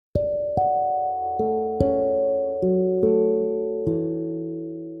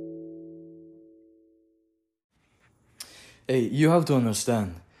Hey, you have to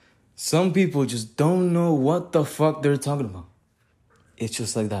understand. Some people just don't know what the fuck they're talking about. It's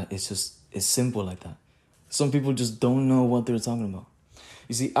just like that. It's simple like that. Some people just don't know what they're talking about.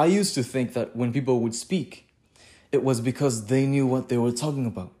 You see, I used to think that when people would speak, it was because they knew what they were talking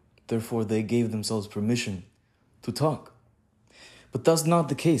about. Therefore, they gave themselves permission to talk. But that's not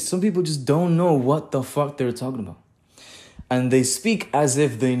the case. Some people just don't know what the fuck they're talking about. And they speak as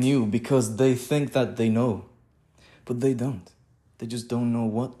if they knew because they think that they know. But they don't. They just don't know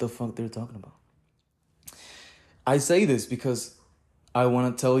what the fuck they're talking about. I say this because I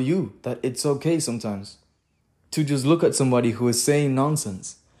want to tell you that it's okay sometimes to just look at somebody who is saying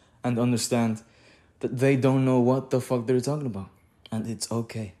nonsense and understand that they don't know what the fuck they're talking about. And it's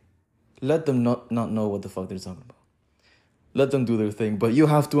okay. Let them not know what the fuck they're talking about. Let them do their thing. But you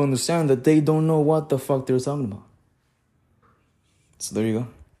have to understand that they don't know what the fuck they're talking about. So there you go.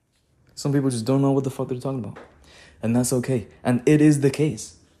 Some people just don't know what the fuck they're talking about. And that's okay. And it is the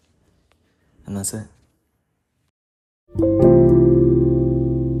case. And that's it.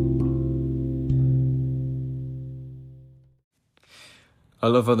 I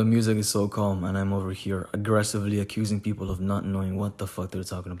love how the music is so calm and I'm over here aggressively accusing people of not knowing what the fuck they're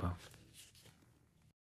talking about.